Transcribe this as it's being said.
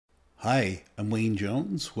Hi, I'm Wayne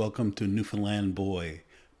Jones. Welcome to Newfoundland Boy,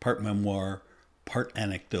 part memoir, part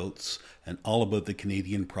anecdotes, and all about the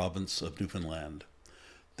Canadian province of Newfoundland.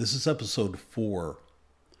 This is episode 4.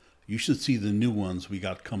 You should see the new ones we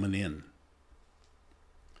got coming in.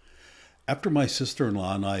 After my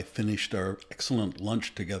sister-in-law and I finished our excellent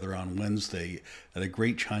lunch together on Wednesday at a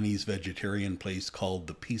great Chinese vegetarian place called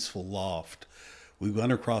the Peaceful Loft, we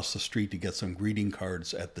went across the street to get some greeting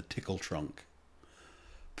cards at the Tickle Trunk.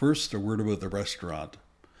 First, a word about the restaurant.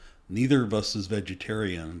 Neither of us is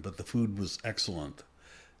vegetarian, but the food was excellent.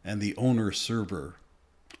 And the owner-server,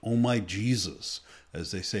 oh my Jesus, as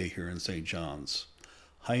they say here in St. John's.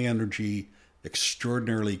 High energy,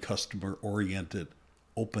 extraordinarily customer-oriented,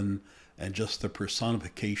 open, and just the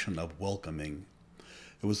personification of welcoming.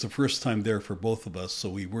 It was the first time there for both of us, so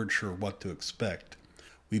we weren't sure what to expect.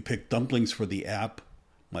 We picked dumplings for the app.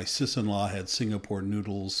 My sis-in-law had Singapore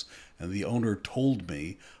noodles, and the owner told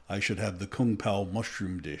me I should have the Kung Pao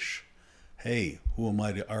mushroom dish. Hey, who am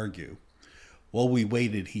I to argue? While we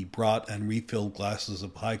waited, he brought and refilled glasses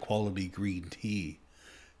of high-quality green tea,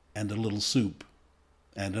 and a little soup,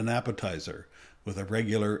 and an appetizer, with a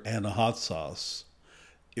regular and a hot sauce.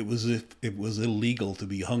 It was as if it was illegal to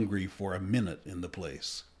be hungry for a minute in the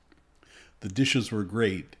place. The dishes were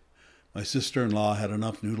great. My sister-in-law had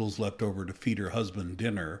enough noodles left over to feed her husband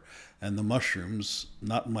dinner, and the mushrooms,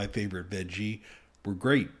 not my favorite veggie, were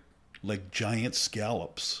great, like giant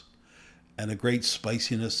scallops, and a great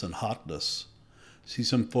spiciness and hotness. See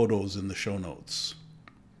some photos in the show notes.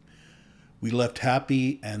 We left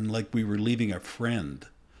happy and like we were leaving a friend.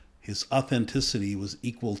 His authenticity was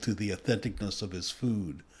equal to the authenticness of his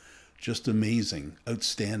food. Just amazing,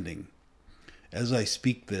 outstanding. As I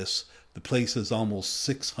speak this, the place has almost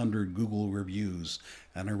 600 Google reviews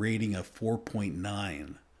and a rating of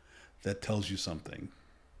 4.9. That tells you something.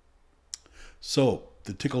 So,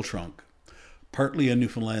 the Tickle Trunk. Partly a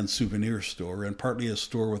Newfoundland souvenir store and partly a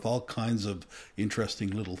store with all kinds of interesting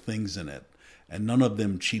little things in it, and none of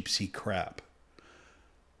them cheapsy crap.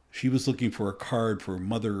 She was looking for a card for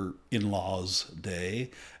Mother-in-Law's Day,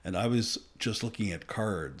 and I was just looking at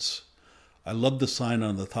cards. I loved the sign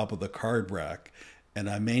on the top of the card rack, and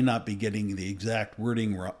I may not be getting the exact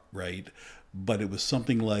wording right, but it was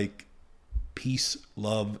something like peace,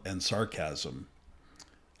 love, and sarcasm.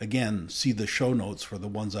 Again, see the show notes for the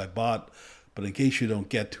ones I bought, but in case you don't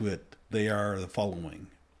get to it, they are the following.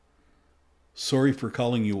 Sorry for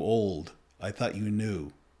calling you old. I thought you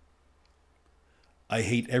knew. I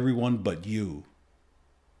hate everyone but you.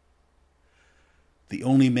 The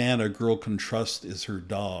only man a girl can trust is her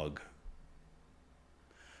dog.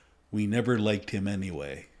 We never liked him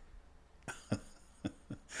anyway.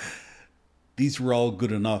 These were all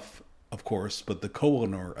good enough, of course, but the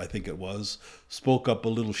co-owner, I think it was, spoke up a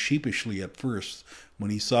little sheepishly at first when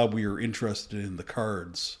he saw we were interested in the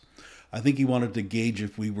cards. I think he wanted to gauge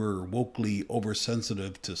if we were wokely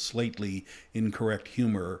oversensitive to slightly incorrect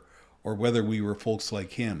humor or whether we were folks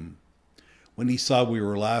like him. When he saw we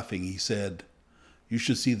were laughing, he said, "You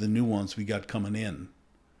should see the new ones we got coming in."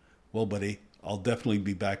 Well, buddy, I'll definitely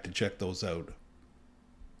be back to check those out.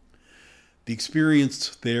 The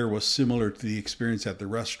experience there was similar to the experience at the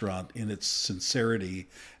restaurant in its sincerity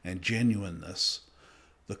and genuineness.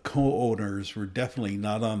 The co-owners were definitely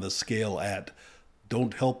not on the scale at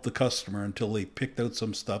don't help the customer until they picked out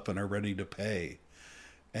some stuff and are ready to pay.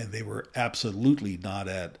 And they were absolutely not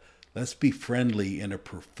at let's be friendly in a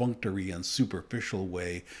perfunctory and superficial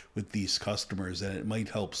way with these customers and it might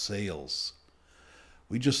help sales.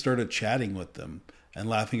 We just started chatting with them and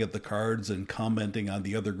laughing at the cards and commenting on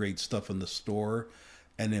the other great stuff in the store.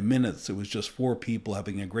 And in minutes, it was just 4 people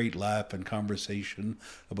having a great laugh and conversation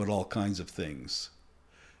about all kinds of things.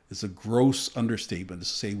 It's a gross understatement to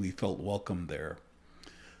say we felt welcome there.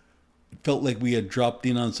 It felt like we had dropped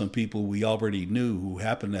in on some people we already knew who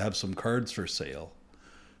happened to have some cards for sale.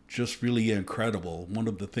 Just really incredible. One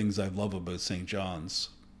of the things I love about St. John's.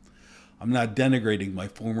 I'm not denigrating my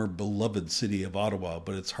former beloved city of Ottawa,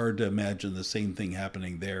 but it's hard to imagine the same thing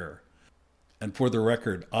happening there. And for the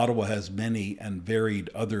record, Ottawa has many and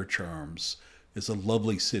varied other charms. It's a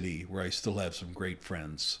lovely city where I still have some great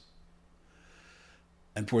friends.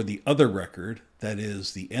 And for the other record, that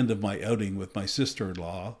is the end of my outing with my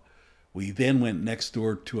sister-in-law, we then went next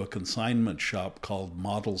door to a consignment shop called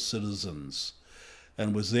Model Citizens,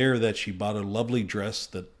 and was there that she bought a lovely dress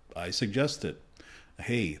that I suggested.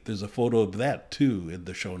 Hey, there's a photo of that too in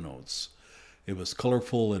the show notes. It was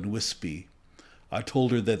colorful and wispy. I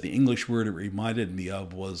told her that the English word it reminded me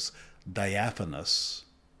of was diaphanous.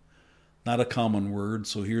 Not a common word,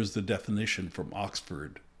 so here's the definition from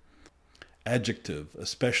Oxford. Adjective,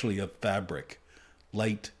 especially of fabric,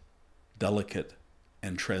 light, delicate,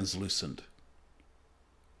 and translucent.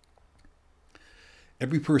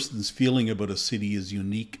 Every person's feeling about a city is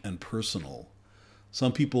unique and personal.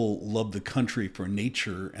 Some people love the country for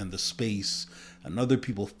nature and the space, and other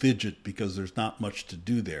people fidget because there's not much to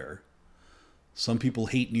do there. Some people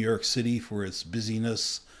hate New York City for its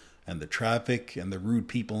busyness and the traffic and the rude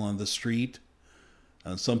people on the street.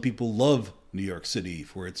 And some people love New York City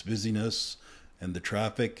for its busyness and the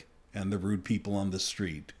traffic and the rude people on the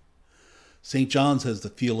street. St. John's has the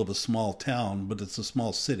feel of a small town, but it's a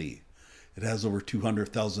small city. It has over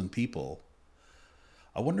 200,000 people.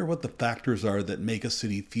 I wonder what the factors are that make a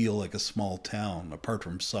city feel like a small town, apart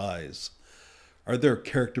from size. Are there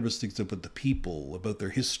characteristics about the people, about their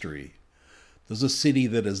history? Does a city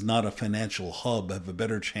that is not a financial hub have a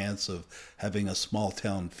better chance of having a small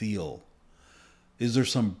town feel? Is there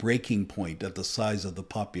some breaking point at the size of the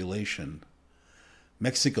population?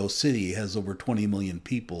 Mexico City has over 20 million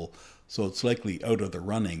people, so it's likely out of the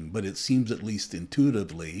running, but it seems at least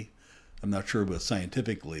intuitively, I'm not sure about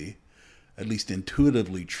scientifically, at least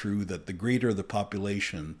intuitively true that the greater the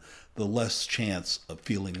population, the less chance of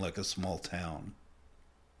feeling like a small town.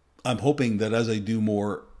 I'm hoping that as I do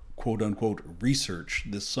more quote-unquote research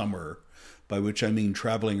this summer, by which I mean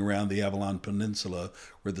traveling around the Avalon Peninsula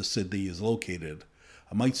where the city is located,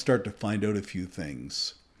 I might start to find out a few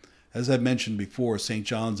things. As I've mentioned before, St.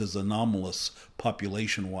 John's is anomalous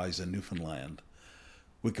population-wise in Newfoundland.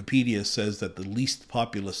 Wikipedia says that the least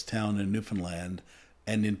populous town in Newfoundland,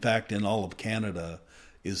 and in fact in all of Canada,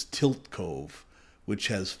 is Tilt Cove, which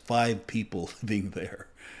has 5 people living there.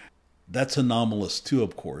 That's anomalous too,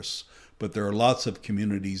 of course, but there are lots of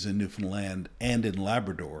communities in Newfoundland and in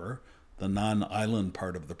Labrador, the non-island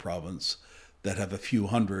part of the province, that have a few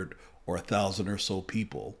hundred or 1,000 or so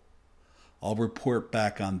people. I'll report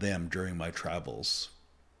back on them during my travels.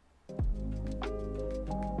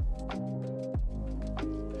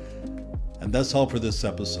 And that's all for this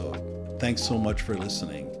episode. Thanks so much for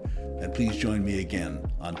listening, and please join me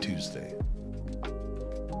again on Tuesday.